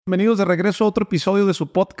Bienvenidos de regreso a otro episodio de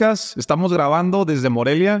su podcast. Estamos grabando desde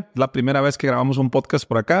Morelia. Es la primera vez que grabamos un podcast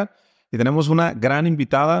por acá y tenemos una gran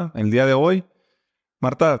invitada el día de hoy.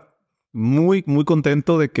 Marta, muy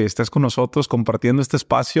contento de que estés con nosotros compartiendo este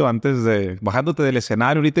espacio bajándote del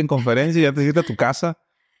escenario ahorita en conferencia y antes de irte a tu casa.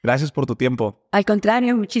 Gracias por tu tiempo. Al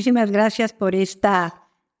contrario, muchísimas gracias por esta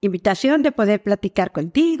invitación de poder platicar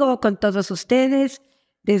contigo, con todos ustedes,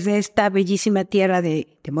 desde esta bellísima tierra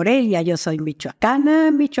de Morelia. Yo soy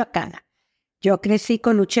michoacana. Yo crecí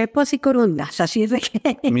con uchepos y corundas, así es de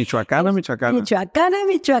que... Michoacana.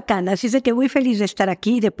 Michoacana. Así es de que muy feliz de estar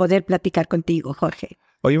aquí y de poder platicar contigo, Jorge.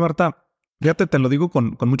 Oye, Marta, fíjate, te lo digo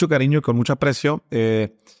con mucho cariño y con mucho aprecio.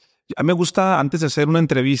 A mí me gusta, antes de hacer una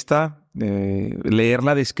entrevista, leer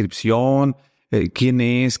la descripción, quién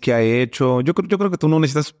es, qué ha hecho. Yo creo que tú no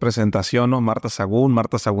necesitas presentación, ¿no? Marta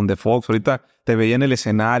Sahagún de Fox. Ahorita te veía en el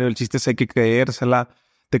escenario, el chiste es hay que creérsela.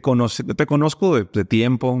 Te conozco de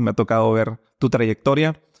tiempo, me ha tocado ver tu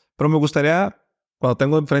trayectoria, pero me gustaría, cuando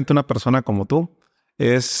tengo enfrente a una persona como tú,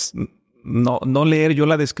 es no leer yo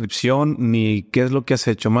la descripción ni qué es lo que has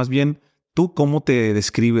hecho. Más bien, ¿tú cómo te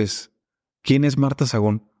describes? ¿Quién es Marta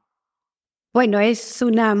Sahagún? Bueno, es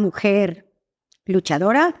una mujer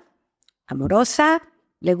luchadora, amorosa,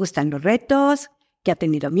 le gustan los retos, que ha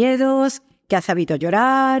tenido miedos, que ha sabido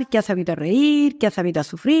llorar, que ha sabido reír, que ha sabido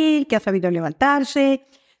sufrir, que ha sabido levantarse.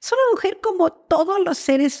 Es una mujer como todos los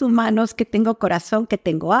seres humanos, que tengo corazón, que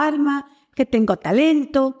tengo alma, que tengo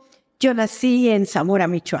talento. Yo nací en Zamora,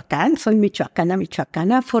 Michoacán, soy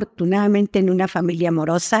michoacana, afortunadamente en una familia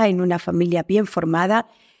amorosa, en una familia bien formada.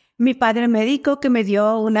 Mi padre médico que me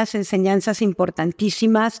dio unas enseñanzas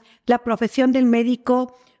importantísimas. La profesión del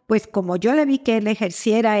médico, pues como yo le vi que él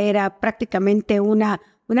ejerciera, era prácticamente una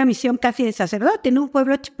misión casi de sacerdote en un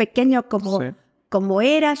pueblo pequeño como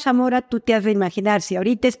era Zamora. Tú te has de imaginar, si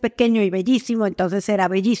ahorita es pequeño y bellísimo, entonces era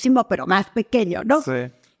bellísimo, pero más pequeño, ¿no?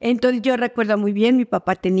 Sí. Entonces yo recuerdo muy bien, mi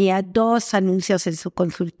papá tenía 2 anuncios en su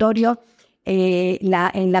consultorio.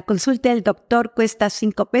 En la consulta del doctor cuesta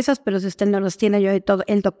 5 pesos, pero si usted no los tiene,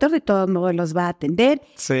 el doctor de todos modos los va a atender.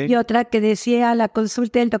 Sí. Y otra que decía, la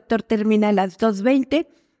consulta del doctor termina a las 2:20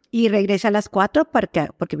 y regresa a las 4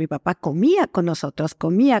 porque mi papá comía con nosotros,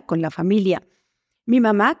 comía con la familia. Mi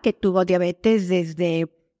mamá, que tuvo diabetes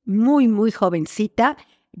desde muy jovencita,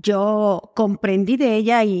 yo comprendí de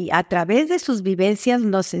ella y a través de sus vivencias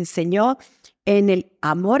nos enseñó en el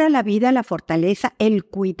amor a la vida, la fortaleza, el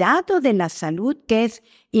cuidado de la salud, que es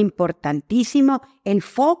importantísimo, el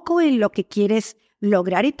foco en lo que quieres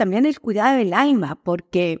lograr y también el cuidado del alma,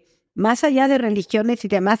 porque más allá de religiones y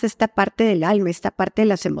demás, esta parte del alma, esta parte de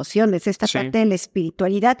las emociones, esta parte de la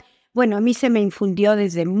espiritualidad, bueno, a mí se me infundió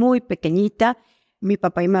desde muy pequeñita. Mi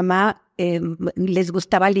papá y mamá les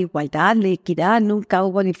gustaba la igualdad, la equidad, nunca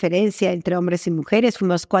hubo diferencia entre hombres y mujeres,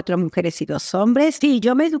 fuimos 4 mujeres y 2 hombres. Sí,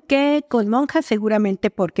 yo me eduqué con monjas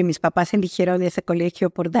seguramente porque mis papás eligieron ese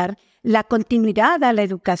colegio por dar la continuidad a la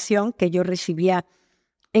educación que yo recibía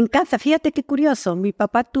en casa. Fíjate qué curioso, mi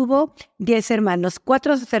papá tuvo 10 hermanos,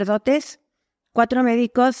 4 sacerdotes, 4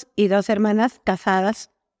 médicos y 2 hermanas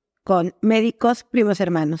casadas con médicos primos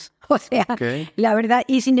hermanos. O sea, La verdad,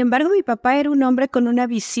 y sin embargo mi papá era un hombre con una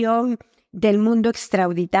visión del mundo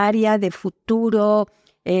extraordinaria, de futuro,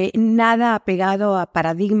 nada apegado a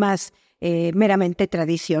paradigmas meramente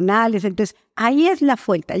tradicionales. Entonces, ahí es la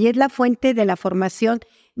fuente de la formación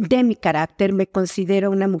de mi carácter. Me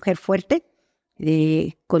considero una mujer fuerte,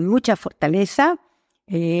 con mucha fortaleza,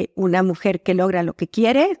 una mujer que logra lo que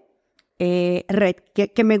quiere,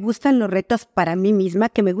 que me gustan los retos para mí misma,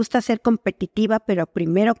 que me gusta ser competitiva, pero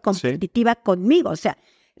primero competitiva conmigo. O sea,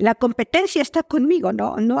 la competencia está conmigo,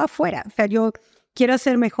 no afuera. O sea, yo quiero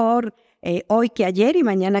ser mejor hoy que ayer y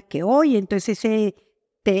mañana que hoy. Entonces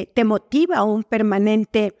te motiva a un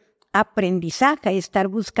permanente aprendizaje, estar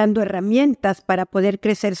buscando herramientas para poder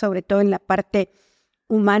crecer, sobre todo en la parte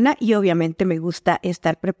humana, y obviamente me gusta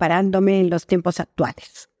estar preparándome en los tiempos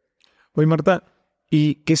actuales. Oye, Marta,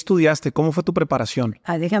 ¿y qué estudiaste? ¿Cómo fue tu preparación?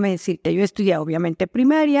 Déjame decirte, yo estudié obviamente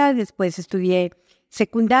primaria, después estudié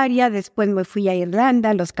secundaria, después me fui a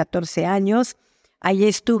Irlanda a los 14 años. Allí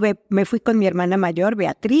me fui con mi hermana mayor,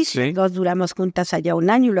 Beatriz, Dos duramos juntas allá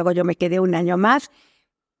 1 año y luego yo me quedé 1 año más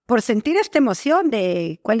por sentir esta emoción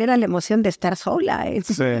de, ¿cuál era la emoción de estar sola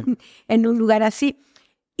en un lugar así?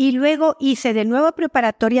 Y luego hice de nuevo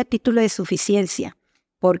preparatoria a título de suficiencia,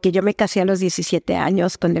 porque yo me casé a los 17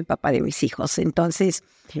 años con el papá de mis hijos. Entonces,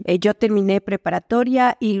 yo terminé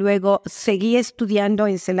preparatoria y luego seguí estudiando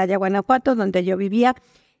en Celaya, Guanajuato, donde yo vivía,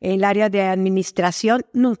 en el área de administración.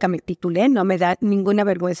 Nunca me titulé, no me da ninguna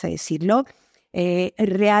vergüenza decirlo.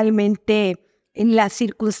 Realmente las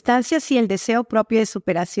circunstancias y el deseo propio de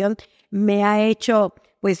superación me ha hecho,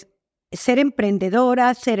 pues, ser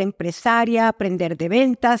emprendedora, ser empresaria, aprender de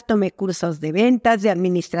ventas, tomé cursos de ventas, de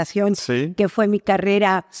administración, que fue mi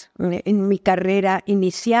carrera, en mi carrera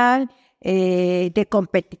inicial, de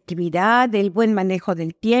competitividad, del buen manejo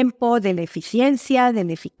del tiempo, de la eficiencia, de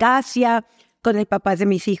la eficacia. Con el papá de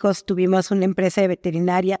mis hijos tuvimos una empresa de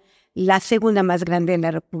veterinaria, la segunda más grande en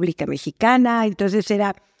la República Mexicana. Entonces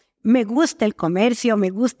me gusta el comercio,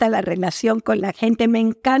 me gusta la relación con la gente, me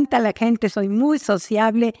encanta la gente, soy muy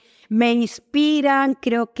sociable, me inspiran,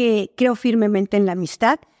 creo firmemente en la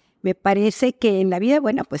amistad. Me parece que en la vida,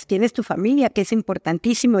 bueno, pues tienes tu familia, que es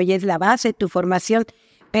importantísimo y es la base de tu formación,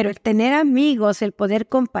 pero el tener amigos, el poder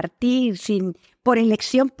compartir por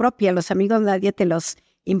elección propia, los amigos nadie te los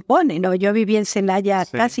impone, ¿no? Yo viví en Celaya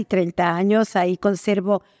casi 30 años, ahí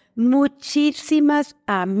conservo muchísimas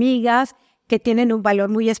amigas que tienen un valor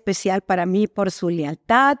muy especial para mí por su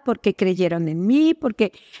lealtad, porque creyeron en mí,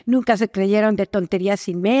 porque nunca se creyeron de tonterías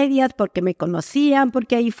y medias, porque me conocían,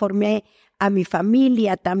 porque ahí formé a mi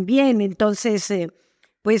familia también. Entonces,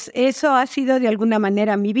 pues eso ha sido de alguna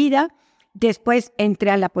manera mi vida. Después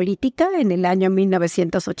entré a la política en el año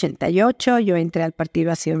 1988, yo entré al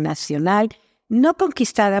Partido Acción Nacional, no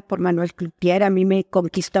conquistada por Manuel Cloutier, a mí me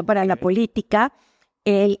conquistó para la política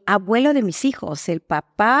el abuelo de mis hijos, el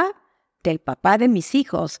papá del papá de mis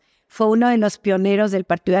hijos. Fue uno de los pioneros del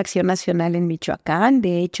Partido de Acción Nacional en Michoacán.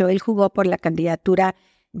 De hecho, él jugó por la candidatura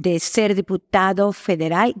de ser diputado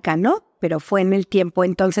federal, ganó, pero fue en el tiempo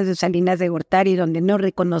entonces de Salinas de Gortari, donde no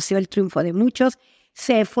reconoció el triunfo de muchos.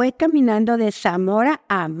 Se fue caminando de Zamora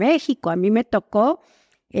a México. A mí me tocó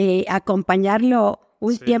acompañarlo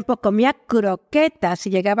un tiempo, comía croquetas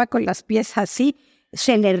y llegaba con los pies así.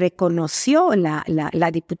 Se le reconoció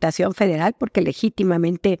la Diputación Federal porque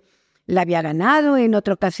legítimamente la había ganado. En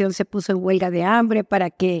otra ocasión se puso en huelga de hambre para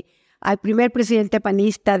que al primer presidente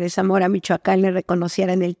panista de Zamora, Michoacán, le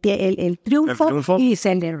reconocieran el triunfo y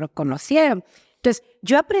se le reconocieron. Entonces,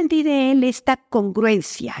 yo aprendí de él esta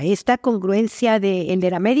congruencia de él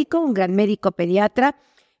era médico, un gran médico pediatra,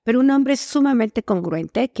 pero un hombre sumamente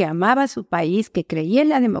congruente, que amaba a su país, que creía en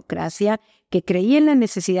la democracia, que creía en la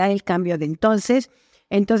necesidad del cambio de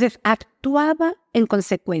entonces actuaba en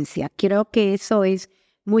consecuencia. Creo que eso es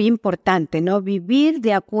muy importante, ¿no? Vivir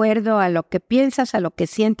de acuerdo a lo que piensas, a lo que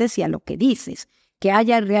sientes y a lo que dices, que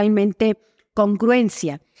haya realmente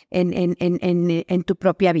congruencia en tu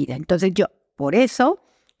propia vida. Entonces yo, por eso,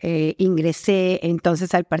 ingresé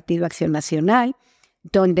entonces al Partido Acción Nacional,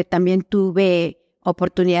 donde también tuve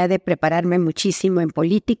oportunidad de prepararme muchísimo en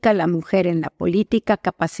política, la mujer en la política,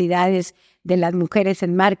 capacidades de las mujeres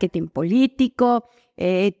en marketing político,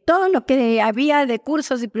 todo lo que había de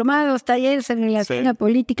cursos, diplomados, talleres en relación a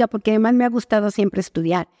política, porque además me ha gustado siempre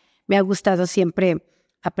estudiar, me ha gustado siempre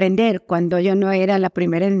aprender. Cuando yo no era la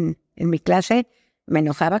primera en mi clase, me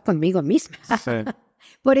enojaba conmigo misma.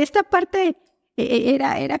 Por esta parte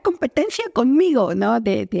era competencia conmigo, ¿no?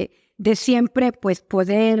 De siempre pues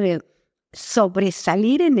poder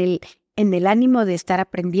sobresalir en el ánimo de estar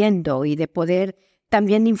aprendiendo y de poder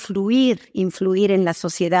también influir en la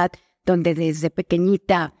sociedad donde desde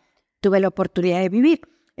pequeñita tuve la oportunidad de vivir.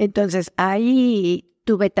 Entonces ahí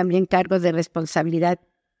tuve también cargos de responsabilidad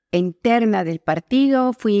interna del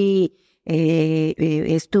partido,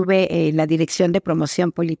 estuve en la Dirección de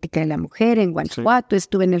Promoción Política de la Mujer en Guanajuato,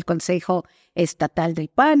 estuve en el Consejo Estatal del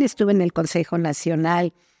PAN, estuve en el Consejo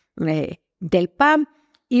Nacional del PAN,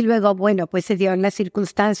 y luego, bueno, pues se dieron las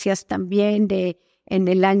circunstancias también en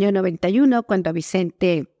el año 91, cuando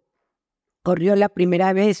Vicente corrió la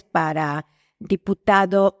primera vez para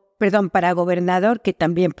gobernador, que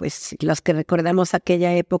también, pues, los que recordamos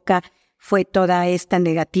aquella época, fue toda esta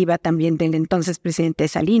negativa también del entonces presidente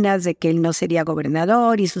Salinas, de que él no sería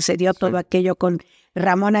gobernador, y sucedió todo aquello con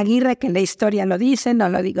Ramón Aguirre, que en la historia lo dice, no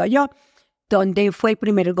lo digo yo, donde fue el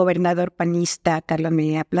primer gobernador panista Carlos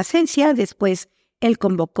Medina Plasencia. Después él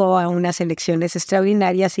convocó a unas elecciones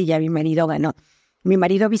extraordinarias y ya mi marido ganó. Mi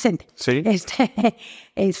marido Vicente. Sí.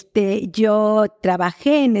 Yo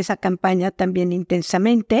trabajé en esa campaña también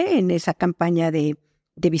intensamente, en esa campaña de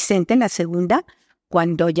Vicente, en la segunda,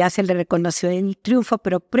 cuando ya se le reconoció el triunfo,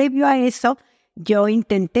 pero previo a eso yo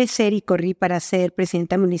intenté ser y corrí para ser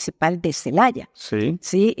presidenta municipal de Celaya.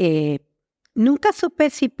 Nunca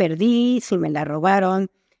supe si perdí, si me la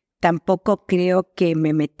robaron, tampoco creo que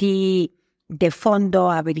me metí de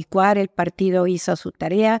fondo a averiguar, el partido hizo su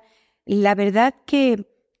tarea. La verdad que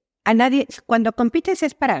a nadie, cuando compites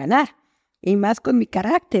es para ganar, y más con mi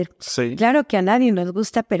carácter. Claro que a nadie nos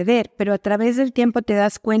gusta perder, pero a través del tiempo te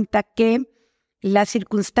das cuenta que las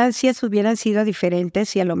circunstancias hubieran sido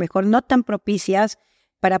diferentes y a lo mejor no tan propicias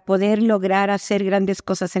para poder lograr hacer grandes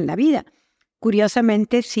cosas en la vida.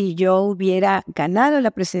 Curiosamente, si yo hubiera ganado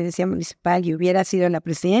la presidencia municipal y hubiera sido la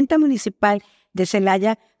presidenta municipal de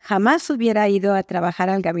Celaya, jamás hubiera ido a trabajar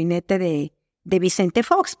al gabinete de Vicente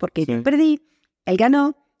Fox, porque yo perdí, él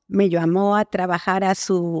ganó, me llamó a trabajar a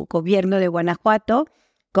su gobierno de Guanajuato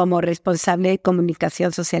como responsable de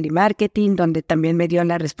comunicación social y marketing, donde también me dio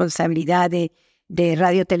la responsabilidad de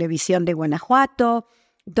radio televisión de Guanajuato,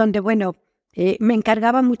 donde, bueno, me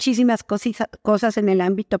encargaba muchísimas cosas en el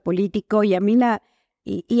ámbito político y a mí la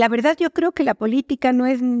verdad yo creo que la política no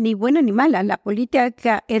es ni buena ni mala, la política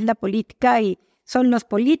es la política y son los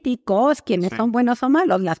políticos quienes son buenos o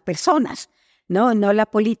malos, las personas, no la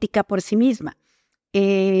política por sí misma.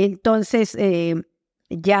 Entonces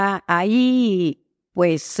ya ahí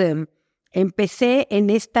pues empecé en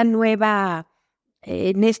esta nueva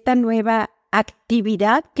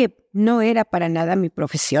actividad que no era para nada mi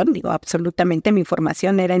profesión, digo, absolutamente mi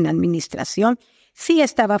formación era en administración, sí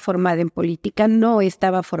estaba formada en política, no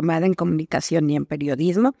estaba formada en comunicación ni en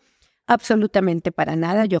periodismo, absolutamente para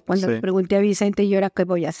nada. Yo cuando le pregunté a Vicente, ¿y ahora qué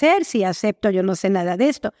voy a hacer? Si acepto, yo no sé nada de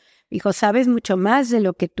esto. Dijo, sabes mucho más de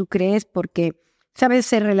lo que tú crees porque sabes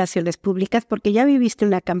hacer relaciones públicas, porque ya viviste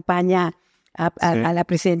una campaña a la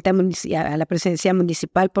presidencia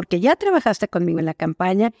municipal, porque ya trabajaste conmigo en la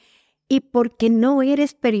campaña, y porque no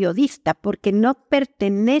eres periodista, porque no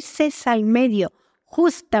perteneces al medio.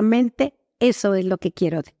 Justamente eso es lo que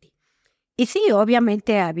quiero de ti. Y sí,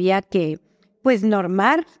 obviamente había que, pues,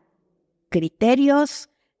 normar criterios,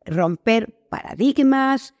 romper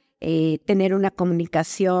paradigmas, tener una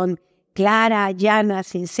comunicación clara, llana,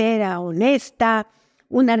 sincera, honesta,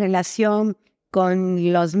 una relación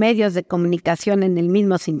con los medios de comunicación en el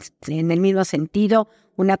mismo sentido,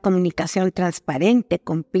 una comunicación transparente,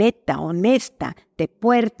 completa, honesta, de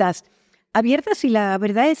puertas abiertas. Y la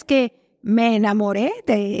verdad es que me enamoré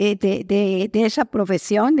de esa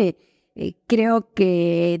profesión. Creo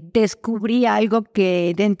que descubrí algo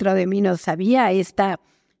que dentro de mí no sabía, esta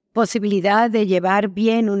posibilidad de llevar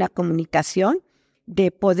bien una comunicación,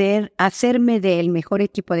 de poder hacerme del mejor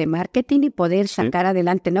equipo de marketing y poder sacar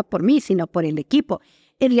adelante, no por mí, sino por el equipo.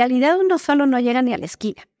 En realidad uno solo no llega ni a la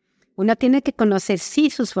esquina. Uno tiene que conocer, sí,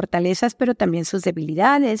 sus fortalezas, pero también sus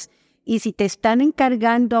debilidades. Y si te están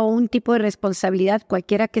encargando un tipo de responsabilidad,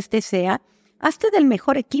 cualquiera que este sea, hazte del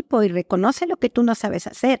mejor equipo y reconoce lo que tú no sabes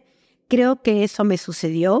hacer. Creo que eso me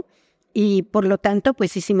sucedió y por lo tanto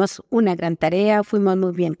pues hicimos una gran tarea, fuimos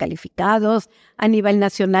muy bien calificados. A nivel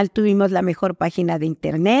nacional tuvimos la mejor página de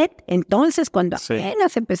internet, entonces cuando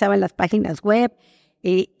apenas empezaban las páginas web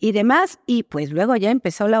y demás, y pues luego ya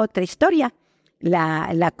empezó la otra historia,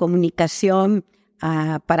 la comunicación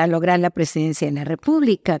para lograr la presidencia de la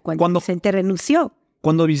República, cuando Vicente renunció.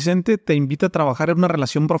 Cuando Vicente te invita a trabajar en una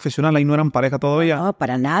relación profesional, ahí no eran pareja todavía. No,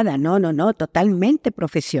 para nada, no, totalmente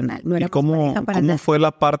profesional. No ¿Y cómo fue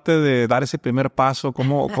la parte de dar ese primer paso?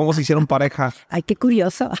 ¿Cómo se hicieron pareja? Ay, qué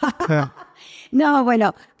curioso. No,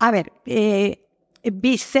 bueno, a ver,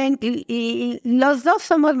 Vicente, y los dos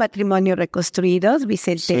somos matrimonios reconstruidos.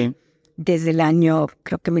 Vicente, desde el año,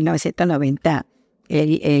 creo que 1990,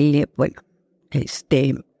 él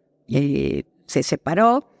se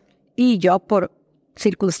separó y yo por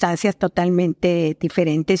circunstancias totalmente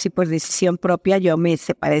diferentes y por decisión propia, yo me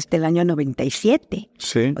separé desde el año 97.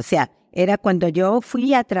 Sí. O sea, era cuando yo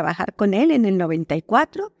fui a trabajar con él en el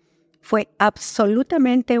 94. Fue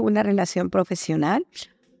absolutamente una relación profesional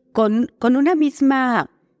con una misma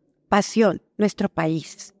pasión. Nuestro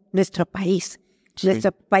país. Nuestro país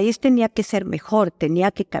tenía que ser mejor,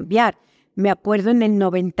 tenía que cambiar. Me acuerdo en el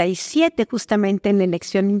 97, justamente en la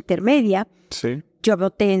elección intermedia, yo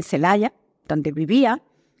voté en Celaya, donde vivía,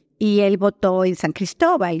 y él votó en San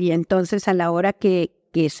Cristóbal, y entonces a la hora que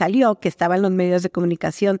salió, que estaban los medios de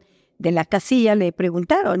comunicación de la casilla, le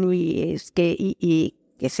preguntaron y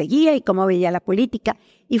qué seguía y cómo veía la política,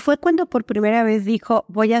 y fue cuando por primera vez dijo,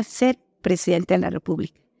 voy a ser presidente de la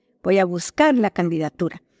República, voy a buscar la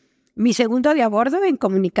candidatura. Mi segundo de a bordo en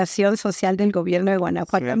comunicación social del gobierno de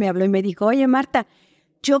Guanajuato me habló y me dijo, oye Marta,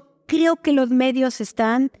 yo creo que los medios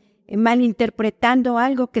están malinterpretando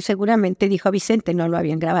algo que seguramente dijo Vicente, no lo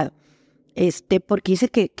habían grabado, porque dice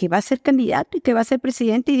que va a ser candidato y que va a ser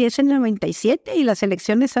presidente y es en el 97 y las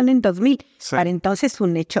elecciones son en 2000. Para entonces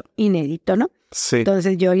un hecho inédito, ¿no?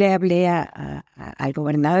 Entonces yo le hablé al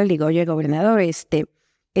gobernador, le digo, oye gobernador,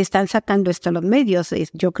 están sacando esto los medios,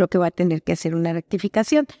 yo creo que va a tener que hacer una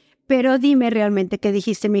rectificación, pero dime realmente qué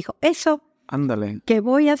dijiste. Me dijo, eso, ándale, que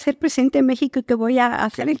voy a ser presidente de México y que voy a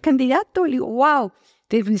ser el candidato. Le digo, wow.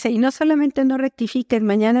 Dice, y no solamente no rectifiques,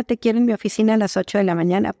 mañana te quiero en mi oficina a las 8 de la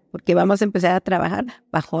mañana porque vamos a empezar a trabajar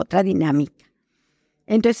bajo otra dinámica.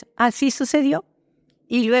 Entonces, así sucedió.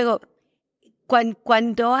 Y luego,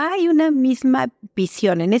 cuando hay una misma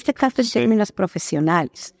visión, en este caso en términos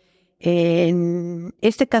profesionales, en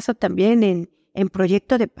este caso también en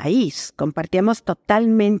proyecto de país, compartíamos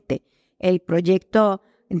totalmente el proyecto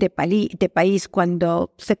de país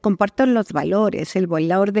cuando se comparten los valores, el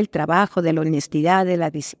valor del trabajo, de la honestidad, de la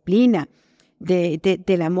disciplina,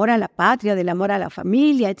 del amor a la patria, del amor a la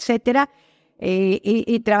familia, etcétera,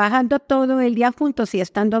 y trabajando todo el día juntos y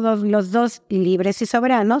estando los dos libres y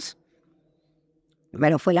soberanos.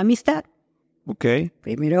 Primero fue la amistad. Okay.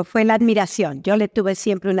 Primero fue la admiración. Yo le tuve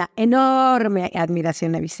siempre una enorme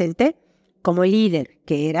admiración a Vicente como líder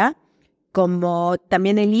que era, como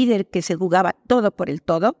también el líder que se jugaba todo por el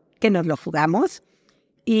todo, que nos lo jugamos.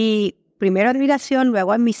 Y primero admiración,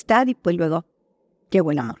 luego amistad y pues luego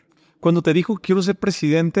llegó el amor. Cuando te dijo quiero ser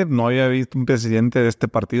presidente, no había visto un presidente de este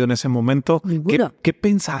partido en ese momento. ¿Qué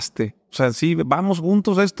pensaste? O sea, ¿sí vamos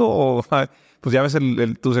juntos a esto? O, pues ya ves,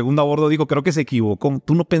 tu segundo a bordo dijo, creo que se equivocó.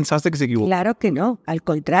 ¿Tú no pensaste que se equivocó? Claro que no, al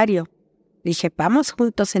contrario. Dije, vamos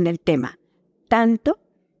juntos en el tema. Tanto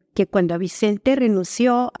que cuando Vicente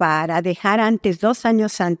renunció para dejar 2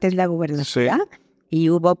 años antes la gubernatura, y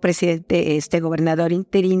hubo gobernador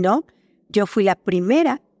interino, yo fui la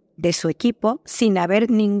primera de su equipo, sin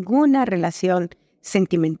haber ninguna relación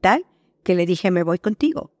sentimental, que le dije, me voy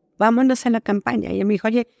contigo, vámonos a la campaña. Y él me dijo,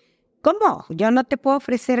 oye, ¿cómo? Yo no te puedo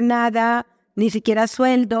ofrecer nada, ni siquiera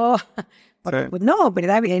sueldo. Porque, pues, no,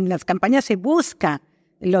 ¿verdad? En las campañas se busca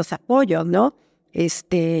los apoyos, ¿no?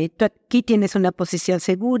 Tú aquí tienes una posición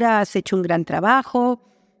segura, has hecho un gran trabajo,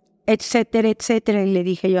 etcétera, etcétera. Y le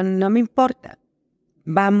dije yo, no me importa,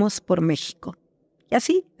 vamos por México. Y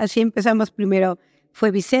así empezamos. Primero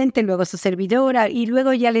fue Vicente, luego su servidora, y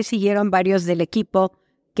luego ya le siguieron varios del equipo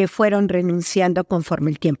que fueron renunciando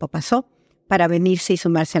conforme el tiempo pasó para venirse y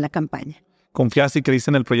sumarse a la campaña. ¿Confiaste y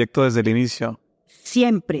creíste en el proyecto desde el inicio?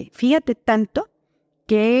 Siempre. Fíjate tanto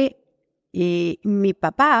que mi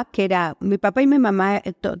papá y mi mamá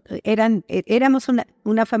éramos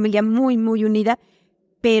una familia muy, muy unida,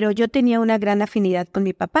 pero yo tenía una gran afinidad con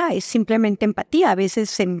mi papá. Es simplemente empatía. A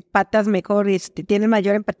veces empatas mejor, tienes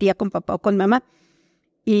mayor empatía con papá o con mamá.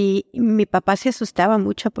 Y mi papá se asustaba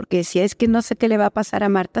mucho porque decía, es que no sé qué le va a pasar a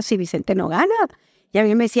Marta si Vicente no gana. Y a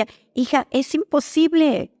mí me decía, hija, es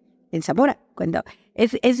imposible. En Zamora, cuando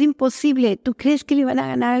es imposible. ¿Tú crees que le van a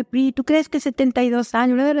ganar al PRI? ¿Tú crees que 72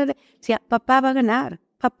 años? Decía, papá va a ganar,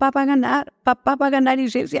 papá va a ganar, papá va a ganar. Y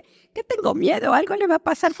yo decía, que tengo miedo, algo le va a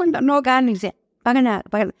pasar cuando no gane. Y decía, va a ganar,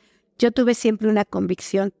 va a ganar. Yo tuve siempre una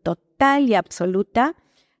convicción total y absoluta,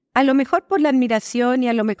 a lo mejor por la admiración y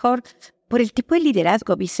a lo mejor por el tipo de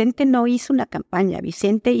liderazgo. Vicente no hizo una campaña,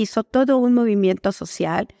 Vicente hizo todo un movimiento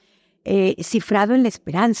social cifrado en la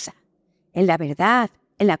esperanza, en la verdad,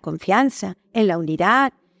 en la confianza, en la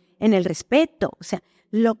unidad, en el respeto. O sea,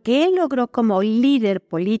 lo que él logró como líder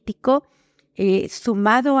político,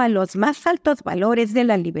 sumado a los más altos valores de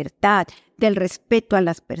la libertad, del respeto a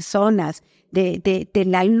las personas, de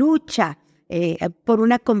la lucha por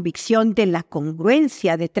una convicción, de la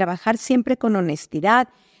congruencia, de trabajar siempre con honestidad,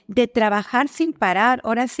 de trabajar sin parar.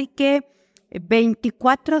 Ahora sí que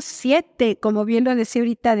 24/7, como bien lo decía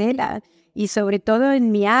ahorita Adela, y sobre todo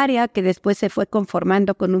en mi área, que después se fue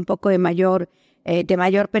conformando con un poco de mayor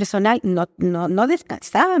personal, no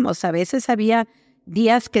descansábamos. A veces había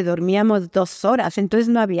días que dormíamos 2 horas, entonces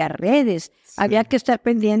no había redes. Sí. Había que estar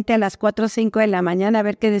pendiente a las 4 o 5 de la mañana a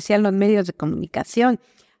ver qué decían los medios de comunicación,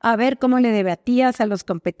 a ver cómo le debatías a los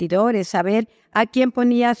competidores, a ver a quién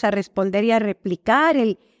ponías a responder y a replicar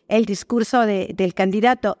el discurso del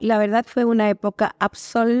candidato. La verdad fue una época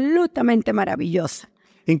absolutamente maravillosa.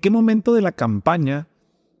 ¿En qué momento de la campaña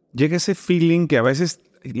llega ese feeling que a veces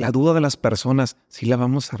la duda de las personas, si la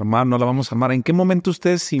vamos a armar, no la vamos a armar? ¿En qué momento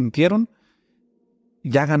ustedes sintieron,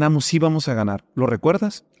 ya ganamos, sí vamos a ganar? ¿Lo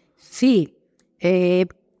recuerdas? Sí.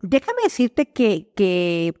 Déjame decirte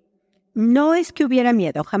que no es que hubiera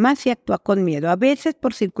miedo, jamás se actúa con miedo. A veces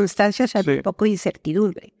por circunstancias hay un poco de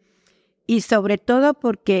incertidumbre. Y sobre todo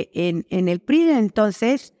porque en el PRI de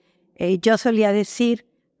entonces yo solía decir,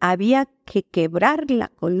 había que quebrar la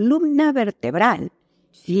columna vertebral.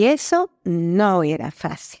 Y eso no era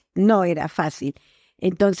fácil.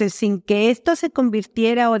 Entonces, sin que esto se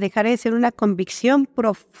convirtiera o dejara de ser una convicción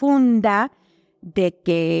profunda de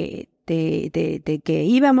que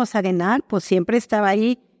íbamos a ganar, pues siempre estaba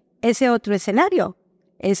ahí ese otro escenario,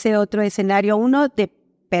 uno de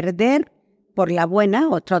perder por la buena,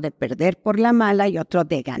 otro de perder por la mala y otro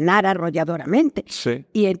de ganar arrolladoramente. Sí.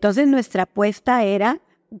 Y entonces nuestra apuesta era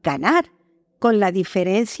ganar, con la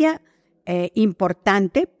diferencia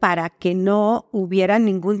importante para que no hubiera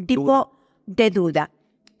ningún tipo de duda.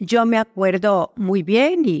 Yo me acuerdo muy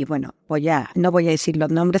bien y bueno, no voy a decir los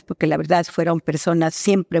nombres porque la verdad fueron personas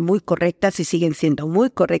siempre muy correctas y siguen siendo muy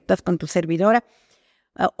correctas con tu servidora.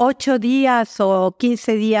 8 días o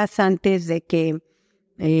 15 días antes de que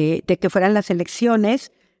fueran las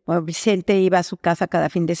elecciones, bueno, Vicente iba a su casa cada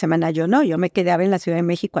fin de semana, yo no, yo me quedaba en la Ciudad de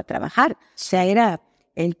México a trabajar. O sea, era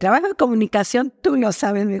el trabajo de comunicación, tú lo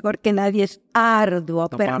sabes mejor que nadie, es arduo,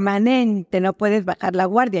 permanente, no puedes bajar la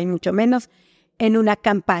guardia y mucho menos en una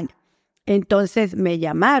campaña. Entonces me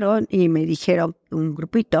llamaron y me dijeron un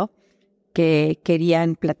grupito que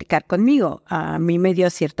querían platicar conmigo. A mí me dio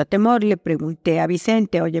cierto temor, le pregunté a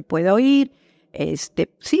Vicente, oye, ¿puedo ir?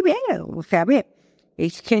 Sí, ve, o sea, ve.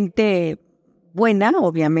 Es gente buena,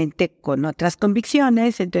 obviamente con otras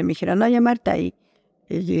convicciones. Entonces me dijeron, oye, Marta,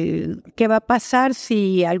 ¿qué va a pasar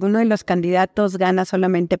si alguno de los candidatos gana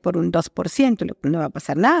solamente por un 2%? No va a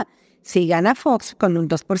pasar nada. Si gana Fox con un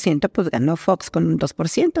 2%, pues ganó Fox con un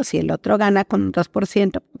 2%. Si el otro gana con un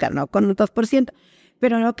 2%, pues ganó con un 2%.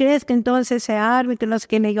 Pero ¿no crees que entonces ese árbitro, no sé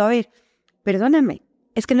qué? Le digo, a ver, perdóname,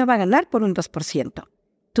 es que no va a ganar por un 2%.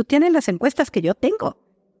 Tú tienes las encuestas que yo tengo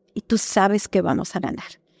y tú sabes que vamos a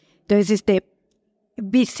ganar. Entonces,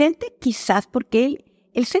 Vicente quizás porque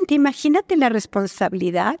él sentía, imagínate la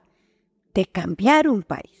responsabilidad de cambiar un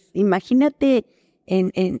país. Imagínate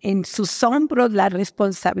en sus hombros la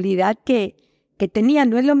responsabilidad que tenía.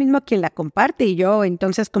 No es lo mismo quien la comparte y yo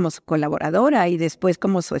entonces como su colaboradora y después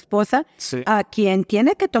como su esposa, Sí. a quien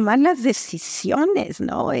tiene que tomar las decisiones,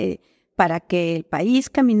 ¿no? Para que el país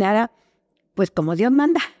caminara pues como Dios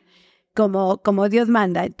manda, como Dios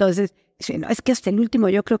manda. Entonces, no, es que hasta el último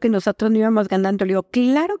yo creo que nosotros no íbamos ganando. Le digo,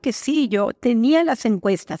 claro que sí, yo tenía las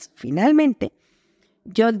encuestas. Finalmente,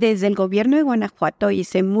 yo desde el gobierno de Guanajuato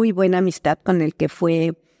hice muy buena amistad con el que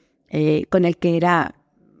era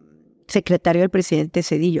secretario del presidente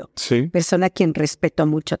Zedillo, Sí. persona a quien respeto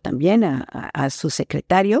mucho también, a su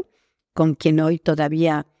secretario, con quien hoy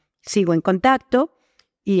todavía sigo en contacto.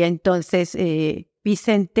 Y entonces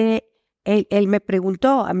Vicente, él me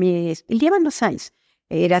preguntó a mí, Líbano Sáenz,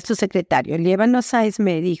 era su secretario, Líbano Sáenz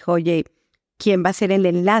me dijo, oye, ¿quién va a ser el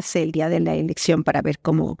enlace el día de la elección para ver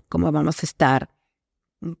cómo vamos a estar,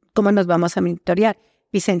 cómo nos vamos a monitorear?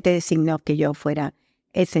 Vicente designó que yo fuera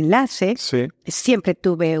ese enlace. Sí. Siempre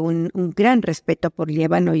tuve un gran respeto por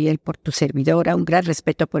Líbano y él por tu servidora, un gran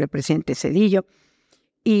respeto por el presidente Zedillo.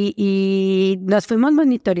 Y nos fuimos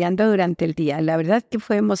monitoreando durante el día. La verdad que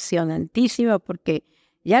fue emocionantísimo porque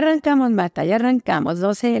ya arrancamos, Marta, ya arrancamos,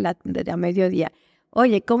 12 de mediodía.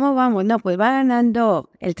 Oye, ¿cómo vamos? No, pues va ganando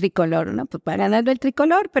el tricolor, ¿no? Pues va ganando el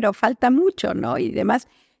tricolor, pero falta mucho, ¿no? Y demás.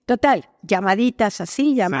 Total, llamaditas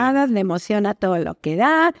así, llamadas, sí. Le emociona todo lo que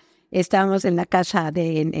da. Estábamos en la casa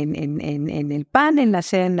en el PAN, en la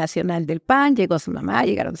sede nacional del PAN, llegó su mamá,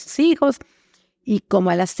 llegaron sus hijos, y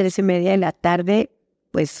como a las 3:30 de la tarde,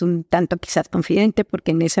 pues un tanto quizás confidente,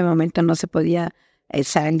 porque en ese momento no se podía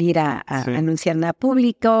salir a sí. anunciar nada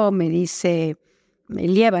público, me dice,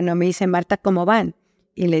 Líbano, me dice, Marta, ¿cómo van?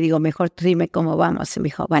 Y le digo, mejor tú dime cómo vamos. Y me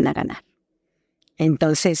dijo, van a ganar.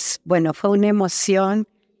 Entonces, bueno, fue una emoción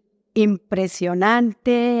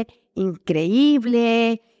impresionante,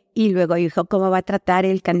 increíble. Y luego dijo, ¿cómo va a tratar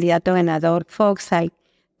el candidato ganador Fox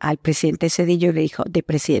al presidente Zedillo? Y le dijo, de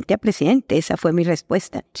presidente a presidente. Esa fue mi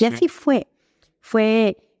respuesta. Y así fue.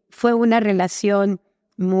 Fue una relación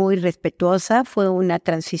muy respetuosa, fue una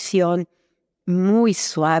transición muy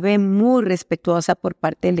suave, muy respetuosa por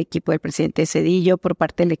parte del equipo del presidente Zedillo, por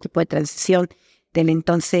parte del equipo de transición del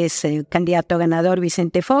entonces candidato ganador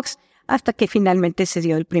Vicente Fox, hasta que finalmente se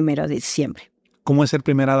dio el 1 de diciembre. ¿Cómo es ser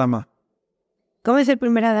primera dama? ¿Cómo es ser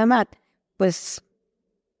primera dama? Pues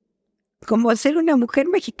como ser una mujer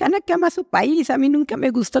mexicana que ama a su país. A mí nunca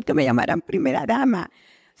me gustó que me llamaran primera dama.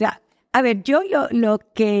 O sea, a ver, yo lo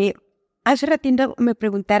que hace ratito me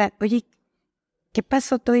preguntaran, oye, ¿qué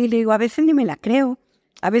pasó todo? Y le digo, a veces ni me la creo.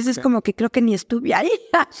 A veces sí. Como que creo que ni estuve ahí.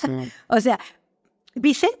 Sí. O sea,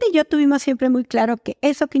 Vicente y yo tuvimos siempre muy claro que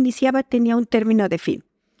eso que iniciaba tenía un término de fin.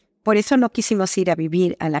 Por eso no quisimos ir a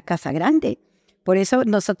vivir a la casa grande. Por eso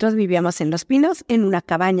nosotros vivíamos en Los Pinos, en una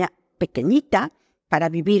cabaña pequeñita, para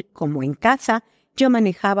vivir como en casa. Yo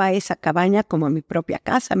manejaba esa cabaña como mi propia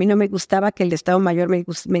casa. A mí no me gustaba que el Estado Mayor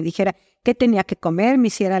me dijera qué tenía que comer, me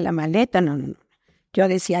hiciera la maleta. No. Yo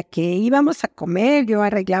decía que íbamos a comer, yo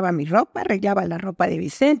arreglaba mi ropa, arreglaba la ropa de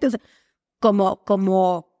Vicente, o sea, como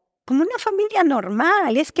una familia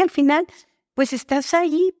normal. Es que al final, pues estás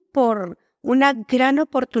ahí por una gran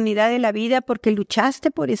oportunidad de la vida porque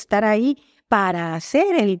luchaste por estar ahí para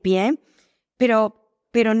hacer el bien, pero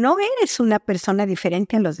no eres una persona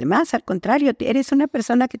diferente a los demás, al contrario, eres una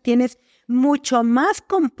persona que tienes mucho más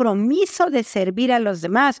compromiso de servir a los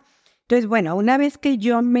demás. Entonces, bueno, una vez que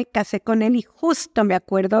yo me casé con él y justo me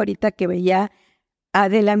acuerdo ahorita que veía a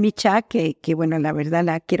Adela Micha, que bueno, la verdad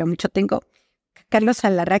la quiero mucho, tengo Carlos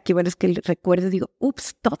Alarraqui, bueno, es que recuerdo, digo,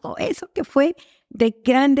 todo eso que fue de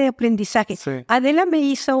grande aprendizaje. Sí. Adela me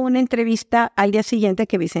hizo una entrevista al día siguiente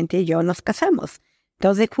que Vicente y yo nos casamos,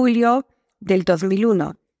 2 de julio del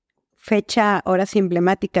 2001, fecha ahora sí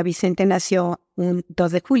emblemática. Vicente nació un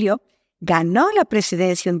 2 de julio, ganó la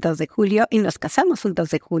presidencia un 2 de julio y nos casamos un 2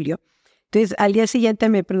 de julio. Entonces, al día siguiente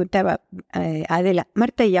me preguntaba Adela,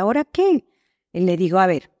 Marta, ¿y ahora qué? Y le digo, a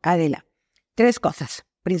ver, Adela, 3 cosas,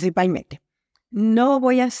 principalmente. No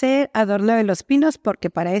voy a hacer Adorno de los Pinos porque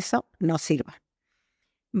para eso no sirva.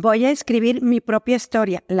 Voy a escribir mi propia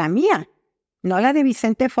historia, la mía, no la de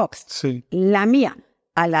Vicente Fox, Sí. la mía,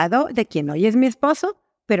 al lado de quien hoy es mi esposo,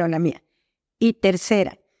 pero la mía. Y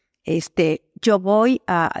tercera, yo voy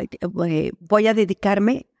a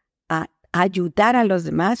dedicarme a ayudar a los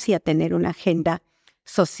demás y a tener una agenda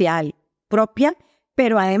social propia,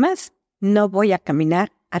 pero además no voy a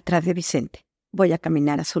caminar atrás de Vicente, voy a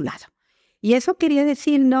caminar a su lado. Y eso quería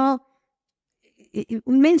decir, no,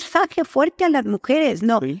 un mensaje fuerte a las mujeres,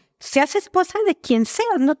 no, Sí. seas esposa de quien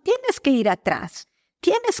seas, no tienes que ir atrás,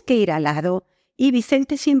 tienes que ir al lado. Y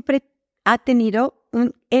Vicente siempre ha tenido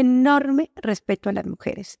un enorme respeto a las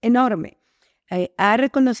mujeres, enorme. Ha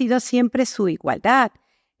reconocido siempre su igualdad.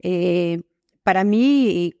 Para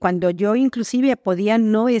mí, cuando yo inclusive podía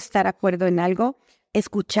no estar de acuerdo en algo,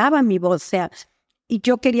 escuchaba mi voz, o sea, y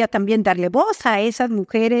yo quería también darle voz a esas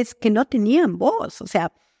mujeres que no tenían voz, o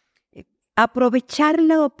sea, aprovechar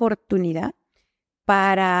la oportunidad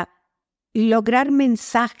para lograr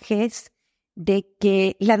mensajes de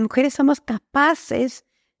que las mujeres somos capaces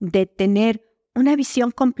de tener una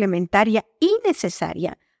visión complementaria y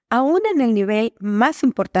necesaria, aún en el nivel más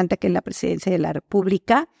importante que es la presidencia de la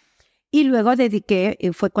República. Y luego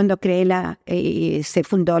fue cuando se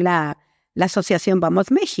fundó la asociación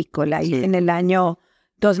Vamos México, la hice en el año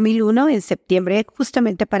 2001, en septiembre,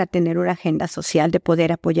 justamente para tener una agenda social de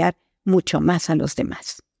poder apoyar mucho más a los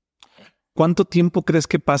demás. ¿Cuánto tiempo crees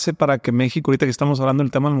que pase para que México, ahorita que estamos hablando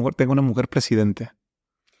del tema de la mujer, tenga una mujer presidente?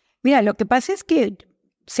 Mira, lo que pasa es que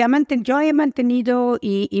yo he mantenido,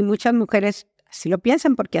 y muchas mujeres así lo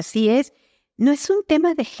piensan porque así es, no es un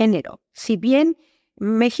tema de género. Si bien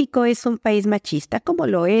México es un país machista, como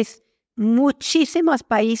lo es muchísimos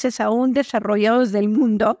países aún desarrollados del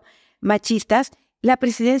mundo machistas, la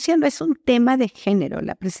presidencia no es un tema de género,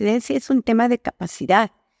 la presidencia es un tema de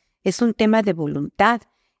capacidad, es un tema de voluntad,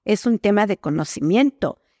 es un tema de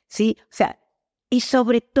conocimiento, ¿sí? O sea, y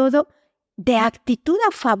sobre todo de actitud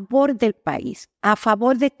a favor del país, a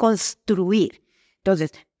favor de construir.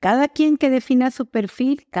 Entonces, cada quien que defina su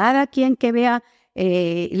perfil, cada quien que vea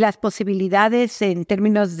las posibilidades en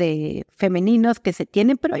términos de femeninos que se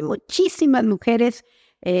tienen, pero hay muchísimas mujeres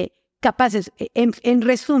capaces. En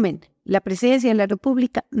resumen, la presidencia de la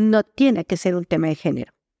República no tiene que ser un tema de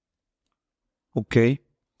género. Ok.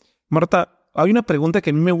 Marta, hay una pregunta que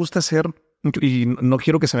a mí me gusta hacer y no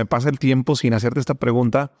quiero que se me pase el tiempo sin hacerte esta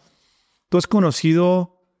pregunta. Tú has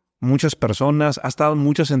conocido muchas personas, has estado en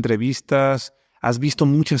muchas entrevistas, has visto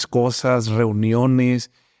muchas cosas,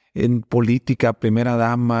 reuniones, en política, primera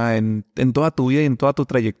dama, en toda tu vida y en toda tu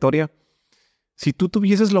trayectoria. Si tú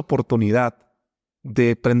tuvieses la oportunidad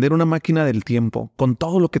de prender una máquina del tiempo, con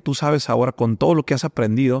todo lo que tú sabes ahora, con todo lo que has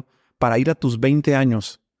aprendido, para ir a tus 20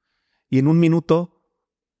 años y en un minuto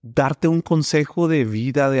darte un consejo de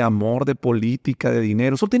vida, de amor, de política, de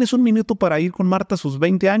dinero. Solo tienes un minuto para ir con Marta a sus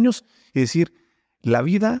 20 años y decir, la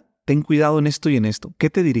vida, ten cuidado en esto y en esto. ¿Qué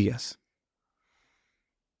te dirías?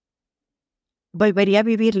 Volvería a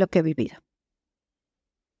vivir lo que he vivido,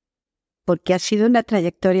 porque ha sido una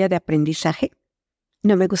trayectoria de aprendizaje.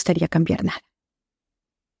 No me gustaría cambiar nada.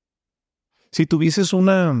 Si tuvieses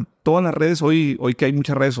todas las redes, hoy que hay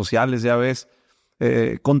muchas redes sociales, ya ves,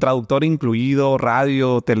 con traductor incluido,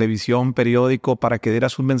 radio, televisión, periódico, para que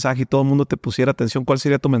dieras un mensaje y todo el mundo te pusiera atención, ¿cuál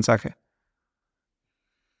sería tu mensaje?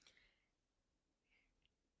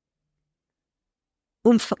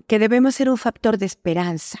 Que debemos ser un factor de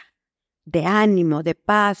esperanza, de ánimo, de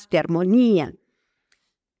paz, de armonía.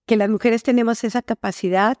 Que las mujeres tenemos esa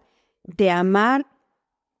capacidad de amar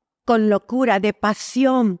con locura, de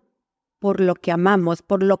pasión por lo que amamos,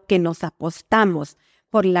 por lo que nos apostamos,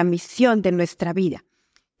 por la misión de nuestra vida.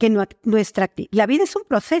 Que la vida es un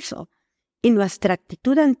proceso y nuestra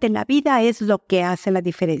actitud ante la vida es lo que hace la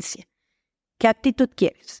diferencia. ¿Qué actitud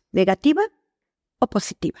quieres? ¿Negativa o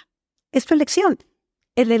positiva? Es tu elección.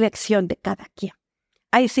 Es la elección de cada quien.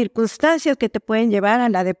 Hay circunstancias que te pueden llevar a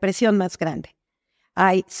la depresión más grande.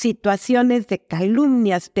 Hay situaciones de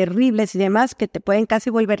calumnias terribles y demás que te pueden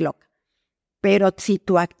casi volver loca. Pero si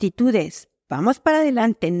tu actitud es, vamos para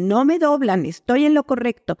adelante, no me doblan, estoy en lo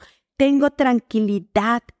correcto, tengo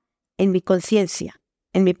tranquilidad en mi conciencia,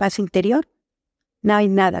 en mi paz interior, no hay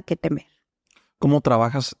nada que temer. ¿Cómo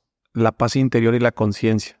trabajas la paz interior y la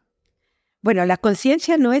conciencia? Bueno, la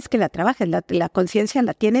conciencia no es que la trabajes, la conciencia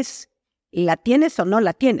la tienes o no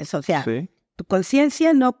la tienes. O sea, Sí. Tu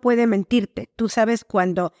conciencia no puede mentirte. Tú sabes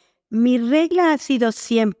cuando mi regla ha sido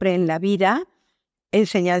siempre en la vida,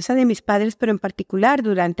 enseñanza de mis padres, pero en particular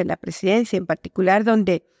durante la presidencia, en particular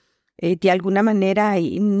donde de alguna manera,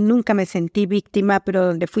 y nunca me sentí víctima, pero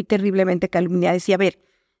donde fui terriblemente calumniada, decía, a ver,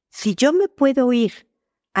 si yo me puedo ir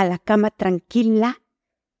a la cama tranquila,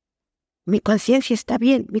 mi conciencia está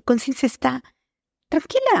bien, mi conciencia está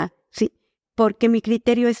tranquila, ¿sí? Porque mi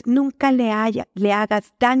criterio es nunca le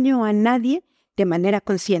hagas daño a nadie de manera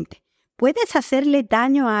consciente. Puedes hacerle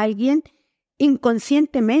daño a alguien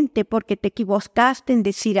inconscientemente porque te equivocaste en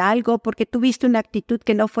decir algo, porque tuviste una actitud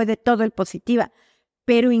que no fue de todo el positiva,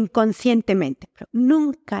 pero inconscientemente. Pero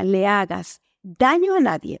nunca le hagas daño a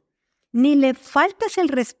nadie, ni le faltas el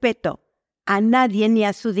respeto a nadie ni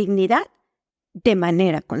a su dignidad de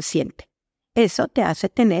manera consciente. Eso te hace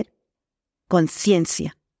tener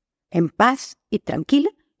conciencia, en paz y tranquila,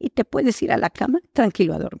 y te puedes ir a la cama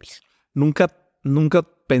tranquilo a dormir. ¿Nunca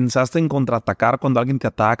pensaste en contraatacar cuando alguien te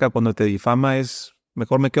ataca, cuando te difama? Es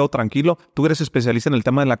mejor me quedo tranquilo. Tú eres especialista en el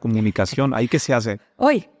tema de la comunicación. ¿Ahí qué se hace?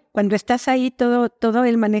 Hoy, cuando estás ahí, todo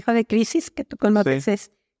el manejo de crisis que tú conoces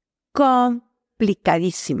es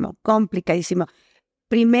complicadísimo.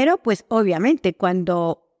 Primero, pues obviamente,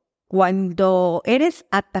 cuando eres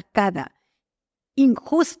atacada,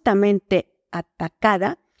 injustamente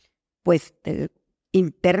atacada, pues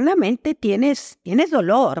internamente tienes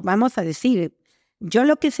dolor, vamos a decir. Yo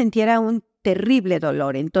lo que sentía era un terrible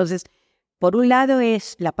dolor. Entonces, por un lado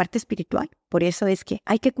es la parte espiritual, por eso es que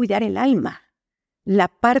hay que cuidar el alma, la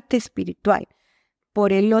parte espiritual.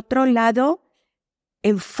 Por el otro lado,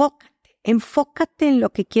 enfócate en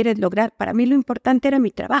lo que quieres lograr. Para mí lo importante era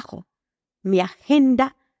mi trabajo, mi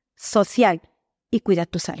agenda social, y cuida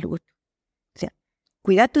tu salud. O sea,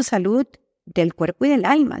 cuida tu salud del cuerpo y del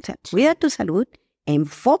alma. O sea, cuida tu salud,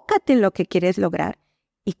 enfócate en lo que quieres lograr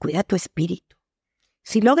y cuida tu espíritu.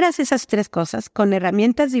 Si logras esas tres cosas con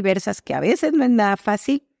herramientas diversas, que a veces no es nada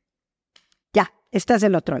fácil, ya, estás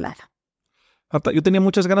del otro lado. Marta, yo tenía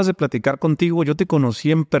muchas ganas de platicar contigo. Yo te conocí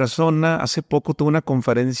en persona. Hace poco tuve una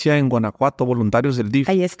conferencia en Guanajuato, voluntarios del DIF.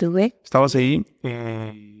 Ahí estuve. Estabas ahí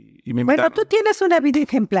y me invitaron. Bueno, tú tienes una vida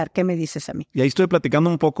ejemplar. ¿Qué me dices a mí? Y ahí estuve platicando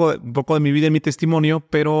un poco de mi vida y mi testimonio,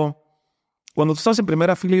 pero cuando tú estabas en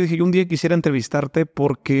primera fila, yo dije, yo un día quisiera entrevistarte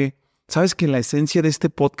porque sabes que la esencia de este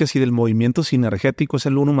podcast y del movimiento sinergético es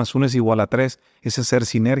el 1 más 1 es igual a 3, es hacer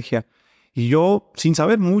sinergia. Y yo, sin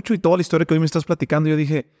saber mucho y toda la historia que hoy me estás platicando, yo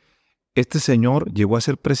dije, este señor llegó a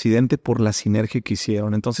ser presidente por la sinergia que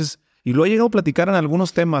hicieron. Entonces, y lo he llegado a platicar en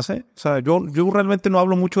algunos temas, ¿eh? O sea, yo realmente no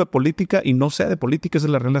hablo mucho de política y no sé de política, esa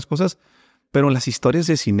es la realidad de las cosas, pero las historias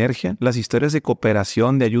de sinergia, las historias de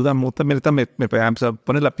cooperación, de ayuda mutua, me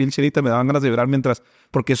pones la piel chinita, me daban ganas de llorar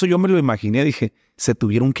porque eso yo me lo imaginé, dije, se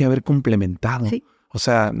tuvieron que haber complementado. Sí. O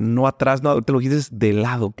sea, no atrás, no, te lo dices de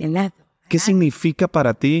lado. De lado. ¿Qué significa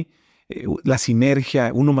para ti la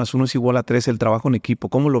sinergia, 1 más 1 es igual a 3, el trabajo en equipo?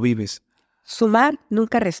 ¿Cómo lo vives? Sumar,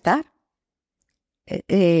 nunca restar.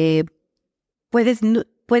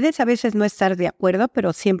 Puedes a veces no estar de acuerdo,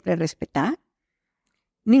 pero siempre respetar.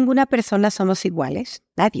 Ninguna persona somos iguales,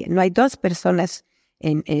 nadie. No hay dos personas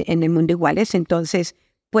en el mundo iguales, entonces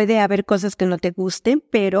puede haber cosas que no te gusten,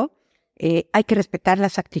 pero hay que respetar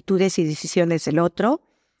las actitudes y decisiones del otro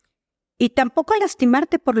y tampoco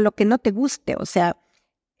lastimarte por lo que no te guste. O sea,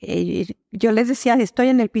 yo les decía, estoy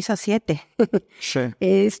en el piso 7. Sí.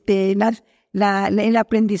 El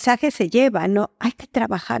aprendizaje se lleva, ¿no? Hay que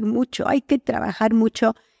trabajar mucho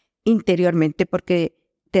interiormente porque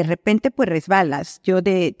de repente pues resbalas. Yo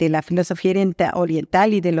de la filosofía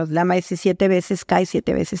oriental y de los lamas es 7 veces caes,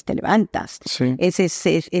 7 veces te levantas. Sí.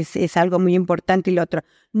 Es algo muy importante. Y lo otro,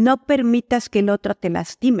 no permitas que el otro te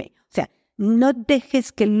lastime. O sea, no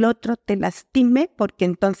dejes que el otro te lastime porque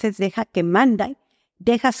entonces dejas que mande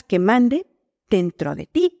dentro de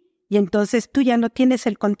ti. Y entonces tú ya no tienes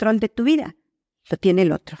el control de tu vida, lo tiene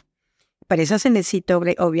el otro. Para eso se necesita,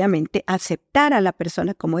 obviamente, aceptar a la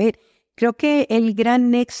persona como es. Creo que el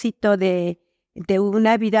gran éxito de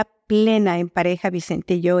una vida plena en pareja,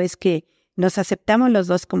 Vicente y yo, es que nos aceptamos los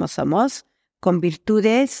dos como somos, con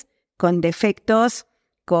virtudes, con defectos,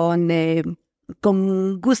 con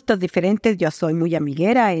gustos diferentes. Yo soy muy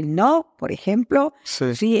amiguera, él no, por ejemplo.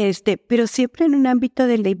 Sí, pero siempre en un ámbito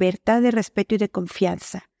de libertad, de respeto y de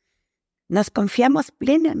confianza. Nos confiamos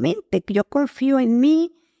plenamente. Yo confío en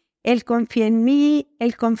mí, él confía en mí,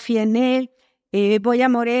 él confía en él. Voy a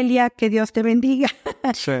Morelia, que Dios te bendiga.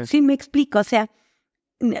 Sí, me explico. O sea,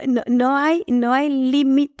 no hay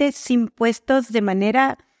límites impuestos de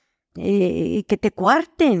manera que te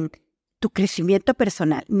coarten tu crecimiento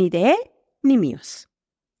personal, ni de él ni míos.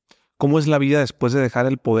 ¿Cómo es la vida después de dejar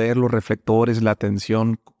el poder, los reflectores, la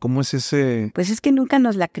atención? ¿Cómo es ese...? Pues es que nunca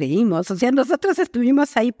nos la creímos. O sea, nosotros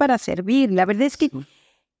estuvimos ahí para servir. La verdad es que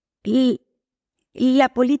la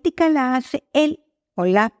política la hace él o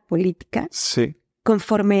la política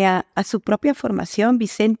conforme a su propia formación.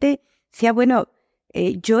 Vicente decía, bueno,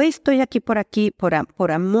 yo estoy aquí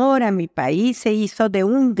por amor a mi país. Se hizo de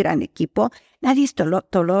un gran equipo. Nadie es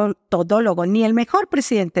todólogo, ni el mejor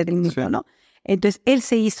presidente del mundo, ¿no? Entonces, él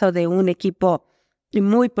se hizo de un equipo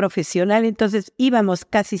muy profesional. Entonces, íbamos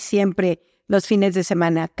casi siempre los fines de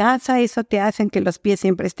semana a casa. Eso te hace que los pies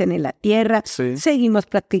siempre estén en la tierra. Seguimos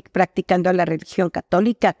practicando la religión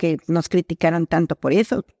católica, que nos criticaron tanto por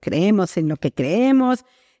eso. Creemos en lo que creemos.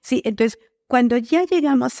 Sí, entonces, cuando ya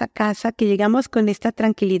llegamos a casa, que llegamos con esta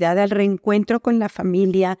tranquilidad al reencuentro con la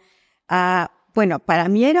familia, bueno, para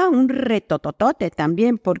mí era un reto totote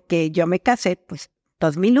también, porque yo me casé,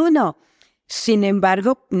 2001. Sin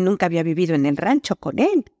embargo, nunca había vivido en el rancho con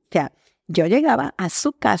él. O sea, yo llegaba a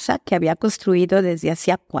su casa que había construido desde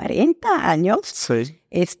hacía 40 años,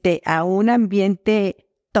 a un ambiente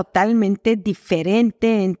totalmente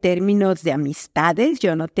diferente en términos de amistades.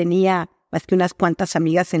 Yo no tenía más que unas cuantas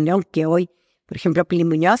amigas en León que hoy, por ejemplo, Pili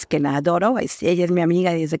Muñoz, que la adoro, ella es mi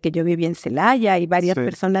amiga desde que yo viví en Celaya, y varias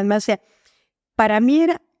personas más. O sea, para mí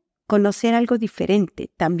era conocer algo diferente.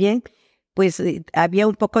 También, había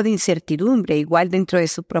un poco de incertidumbre, igual dentro de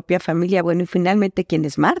su propia familia. Bueno, y finalmente, ¿quién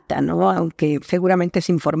es Marta, no? Aunque seguramente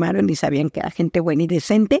se informaron y sabían que era gente buena y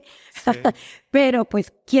decente. Pero,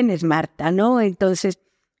 ¿quién es Marta, no? Entonces,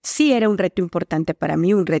 sí era un reto importante para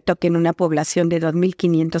mí, un reto que en una población de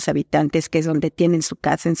 2,500 habitantes, que es donde tienen su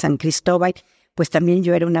casa en San Cristóbal, también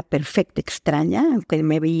yo era una perfecta extraña, aunque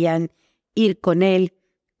me veían ir con él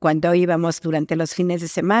cuando íbamos durante los fines de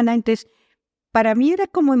semana. Entonces, para mí era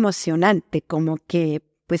como emocionante, como que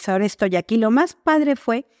ahora estoy aquí. Lo más padre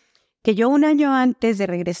fue que yo, un año antes de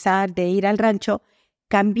regresar, de ir al rancho,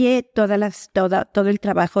 cambié todo el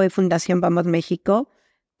trabajo de Fundación Vamos México,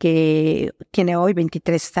 que tiene hoy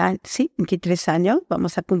 23 años,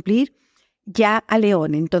 vamos a cumplir, ya a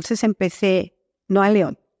León. Entonces empecé, no a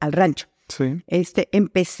León, al rancho.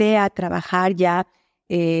 Empecé a trabajar ya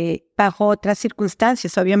bajo otras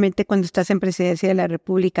circunstancias. Obviamente, cuando estás en Presidencia de la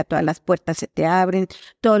República, todas las puertas se te abren,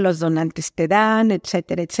 todos los donantes te dan,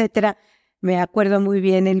 etcétera, etcétera. Me acuerdo muy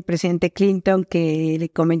bien el presidente Clinton, que le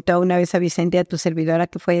comentó una vez a Vicente, a tu servidora,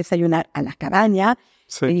 que fue a desayunar a la cabaña.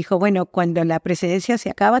 Y dijo, bueno, cuando la presidencia se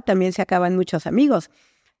acaba, también se acaban muchos amigos.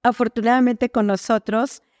 Afortunadamente, con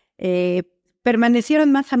nosotros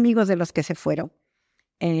permanecieron más amigos de los que se fueron.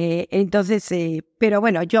 Pero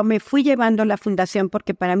bueno, yo me fui llevando la fundación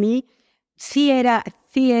porque para mí sí era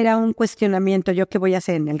un cuestionamiento. ¿Yo qué voy a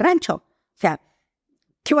hacer en el rancho? O sea,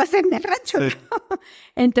 ¿qué voy a hacer en el rancho?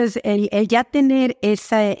 Entonces, el ya tener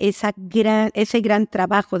ese gran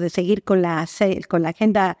trabajo de seguir con la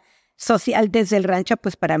agenda social desde el rancho,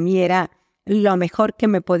 para mí era lo mejor que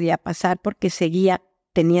me podía pasar, porque seguía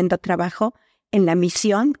teniendo trabajo en la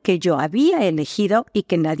misión que yo había elegido y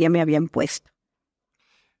que nadie me había impuesto.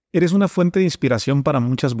 Eres una fuente de inspiración para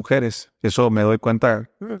muchas mujeres. Eso me doy cuenta.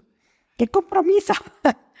 ¡Qué compromiso!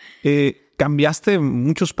 Cambiaste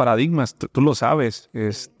muchos paradigmas, tú lo sabes.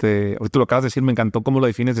 Ahorita lo acabas de decir, me encantó cómo lo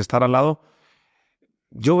defines de estar al lado.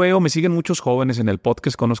 Yo me siguen muchos jóvenes en el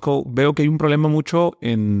podcast, veo que hay un problema mucho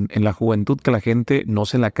en la juventud, que la gente no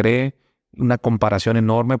se la cree, una comparación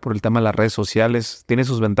enorme por el tema de las redes sociales. Tiene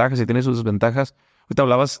sus ventajas y tiene sus desventajas. Ahorita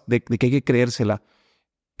hablabas de que hay que creérsela.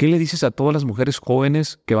 ¿Qué le dices a todas las mujeres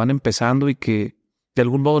jóvenes que van empezando y que de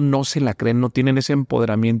algún modo no se la creen, no tienen ese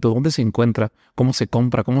empoderamiento? ¿Dónde se encuentra? ¿Cómo se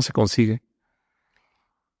compra? ¿Cómo se consigue?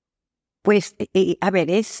 A ver,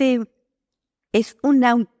 ese es un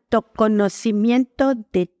autoconocimiento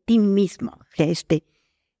de ti mismo.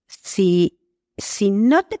 Si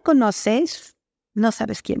no te conoces, no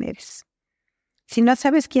sabes quién eres. Si no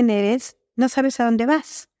sabes quién eres, no sabes a dónde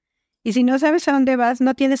vas. Y si no sabes a dónde vas,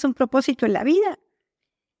 no tienes un propósito en la vida.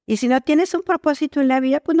 Y si no tienes un propósito en la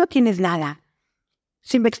vida, no tienes nada.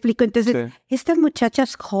 ¿Sí me explico? Entonces, estas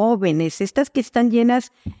muchachas jóvenes, estas que están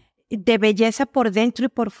llenas de belleza por dentro y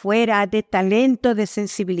por fuera, de talento, de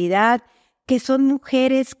sensibilidad, que son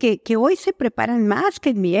mujeres que hoy se preparan más que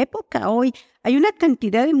en mi época. Hoy hay una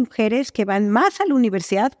cantidad de mujeres que van más a la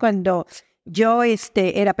universidad. Cuando yo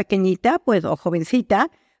era pequeñita, pues, o jovencita,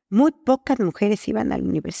 muy pocas mujeres iban a la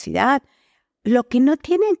universidad. Lo que no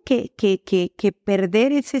tienen que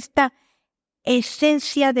perder es esta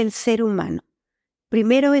esencia del ser humano.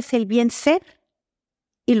 Primero es el bien ser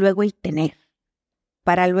y luego el tener,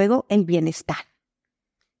 para luego el bienestar.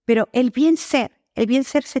 Pero el bien ser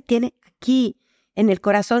se tiene aquí, en el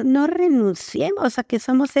corazón. No renunciemos a que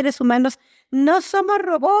somos seres humanos, no somos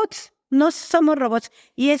robots.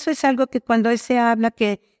 Y eso es algo que cuando se habla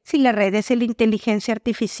que si las redes, la inteligencia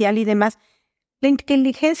artificial y demás, la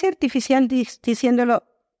inteligencia artificial, diciéndolo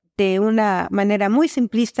de una manera muy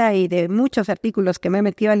simplista y de muchos artículos que me he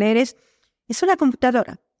metido a leer, es una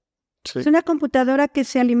computadora. Sí. Es una computadora que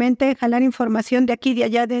se alimenta de jalar información de aquí, de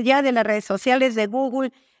allá, de las redes sociales, de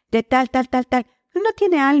Google, de tal. No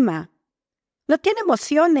tiene alma, no tiene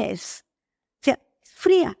emociones. O sea, es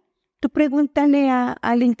fría. Tú pregúntale a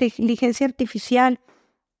la inteligencia artificial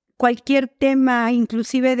cualquier tema,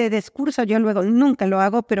 inclusive de discurso. Yo luego nunca lo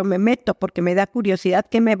hago, pero me meto porque me da curiosidad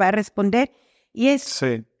qué me va a responder. Y es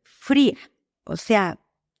fría. O sea,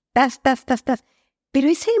 tas. Pero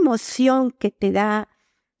esa emoción que te da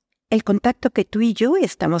el contacto que tú y yo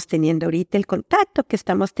estamos teniendo ahorita, el contacto que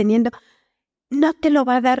estamos teniendo, no te lo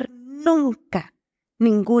va a dar nunca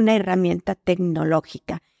ninguna herramienta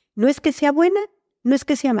tecnológica. No es que sea buena, no es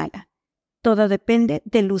que sea mala. Todo depende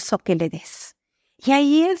del uso que le des. Y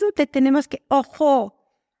ahí es donde tenemos que, ojo,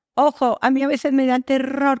 a mí a veces me da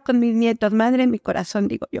terror con mis nietos, madre de mi corazón,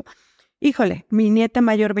 digo yo. Híjole, mi nieta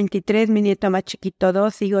mayor 23, mi nieto más chiquito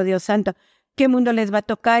 2, digo, Dios santo, ¿qué mundo les va a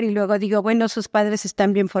tocar? Y luego digo, bueno, sus padres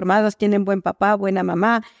están bien formados, tienen buen papá, buena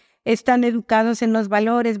mamá, están educados en los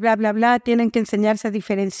valores, bla, bla, bla, tienen que enseñarse a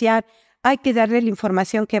diferenciar. Hay que darle la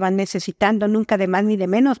información que van necesitando, nunca de más ni de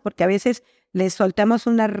menos, porque a veces les soltamos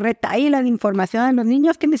una retahíla de información a los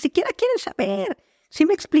niños que ni siquiera quieren saber. ¿Sí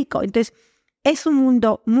me explico? Entonces, es un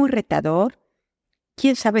mundo muy retador,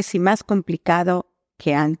 quién sabe si más complicado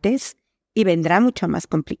que antes, y vendrá mucho más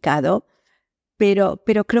complicado, pero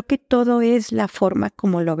creo que todo es la forma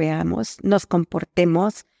como lo veamos, nos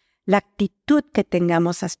comportemos, la actitud que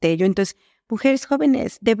tengamos hasta ello. Entonces, mujeres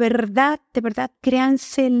jóvenes, de verdad,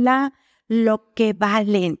 créansela lo que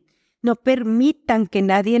valen. No permitan que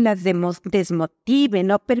nadie las desmotive,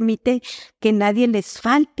 no permite que nadie les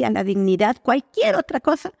falte a la dignidad, cualquier otra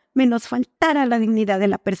cosa, menos faltar a la dignidad de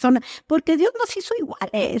la persona, porque Dios nos hizo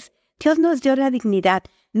iguales. Dios nos dio la dignidad.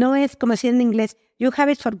 No es como decir en inglés, you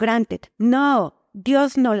have it for granted. No,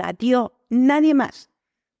 Dios nos la dio, nadie más.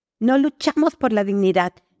 No luchamos por la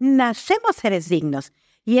dignidad, nacemos seres dignos.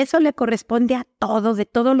 Y eso le corresponde a todos, de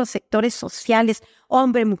todos los sectores sociales,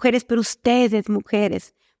 hombres, mujeres, pero ustedes,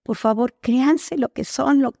 mujeres, por favor, créanse lo que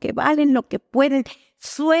son, lo que valen, lo que pueden.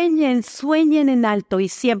 Sueñen en alto y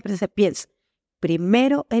siempre se piensa,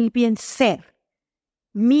 primero el bien ser.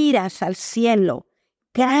 Miras al cielo,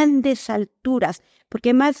 grandes alturas,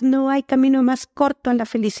 porque más no hay camino más corto a la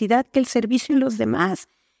felicidad que el servicio a los demás.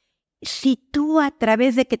 Si tú a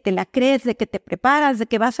través de que te la crees, de que te preparas, de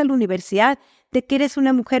que vas a la universidad, de que eres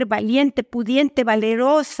una mujer valiente, pudiente,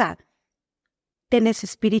 valerosa, tienes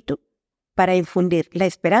espíritu para infundir la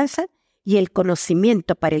esperanza y el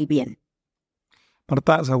conocimiento para el bien.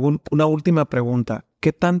 Marta Sahagún, una última pregunta.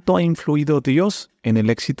 ¿Qué tanto ha influido Dios en el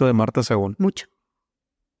éxito de Marta Sahagún? Mucho.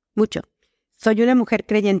 Soy una mujer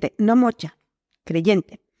creyente, no mocha,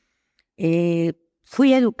 creyente.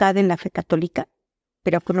 Fui educada en la fe católica,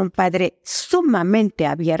 pero con un padre sumamente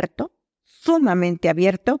abierto.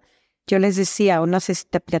 Yo les decía, o no sé si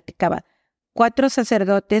te platicaba, 4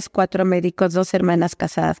 sacerdotes, 4 médicos, 2 hermanas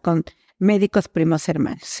casadas con médicos primos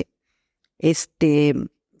hermanos. Sí.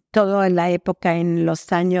 Todo en la época, en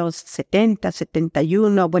los años 70,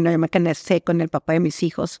 71, bueno, yo me casé con el papá de mis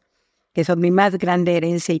hijos, que son mi más grande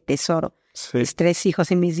herencia y tesoro. Sí. Mis 3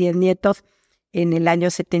 hijos y mis 10 nietos. En el año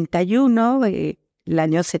 71, el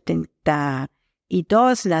año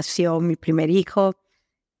 72 nació mi primer hijo,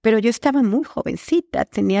 pero yo estaba muy jovencita,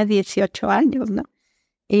 tenía 18 años, ¿no?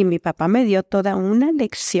 Y mi papá me dio toda una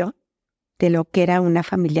lección de lo que era una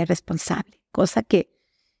familia responsable, cosa que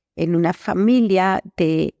en una familia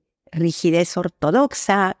de rigidez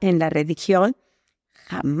ortodoxa en la religión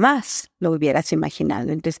jamás lo hubieras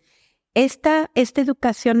imaginado. Entonces, esta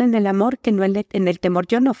educación en el amor, que no en el temor.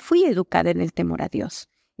 Yo no fui educada en el temor a Dios.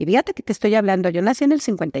 Y fíjate que te estoy hablando, yo nací en el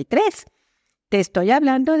 53. Te estoy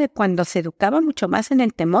hablando de cuando se educaba mucho más en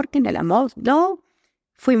el temor que en el amor. No,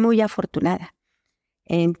 fui muy afortunada.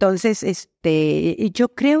 Entonces, yo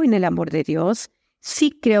creo en el amor de Dios,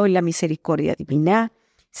 sí creo en la misericordia divina,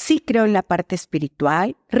 sí creo en la parte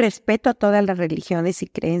espiritual, respeto a todas las religiones y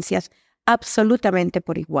creencias absolutamente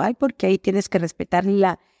por igual, porque ahí tienes que respetar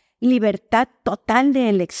la libertad total de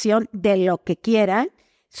elección de lo que quieran,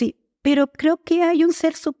 sí, pero creo que hay un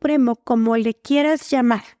ser supremo, como le quieras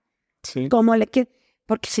llamar, Sí.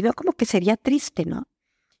 porque si no, como que sería triste, ¿no?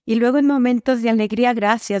 Y luego en momentos de alegría,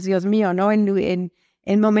 gracias, Dios mío, ¿no?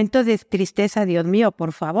 En momentos de tristeza, Dios mío,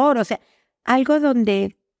 por favor, o sea, algo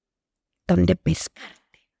donde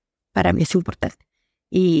pescarte, para mí es importante.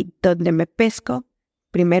 Y donde me pesco,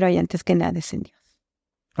 primero y antes que nada es en Dios.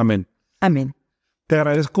 Amén. Amén. Te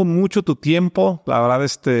agradezco mucho tu tiempo. La verdad,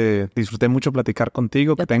 disfruté mucho platicar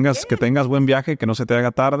contigo. Que tengas buen viaje, que no se te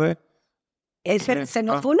haga tarde. Se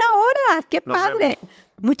nos fue una hora. ¡Qué padre!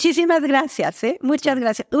 Muchísimas gracias, ¿eh? Muchas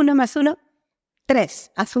gracias. 1 más 1,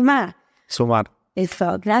 3. A sumar.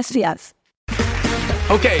 Eso, gracias.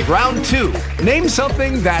 Okay, round 2. Name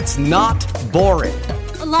something that's not boring.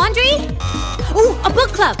 A laundry? Ooh, a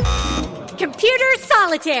book club. Computer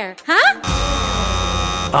solitaire, huh?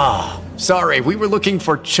 Sorry, we were looking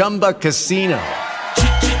for Chumba Casino.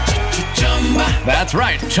 That's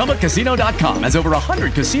right. ChumbaCasino.com has over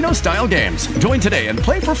 100 casino-style games. Join today and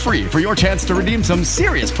play for free for your chance to redeem some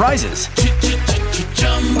serious prizes.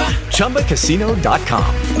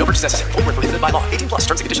 ChumbaCasino.com. No purchase necessary. Void where prohibited by law. 18+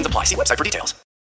 terms and conditions apply. See website for details.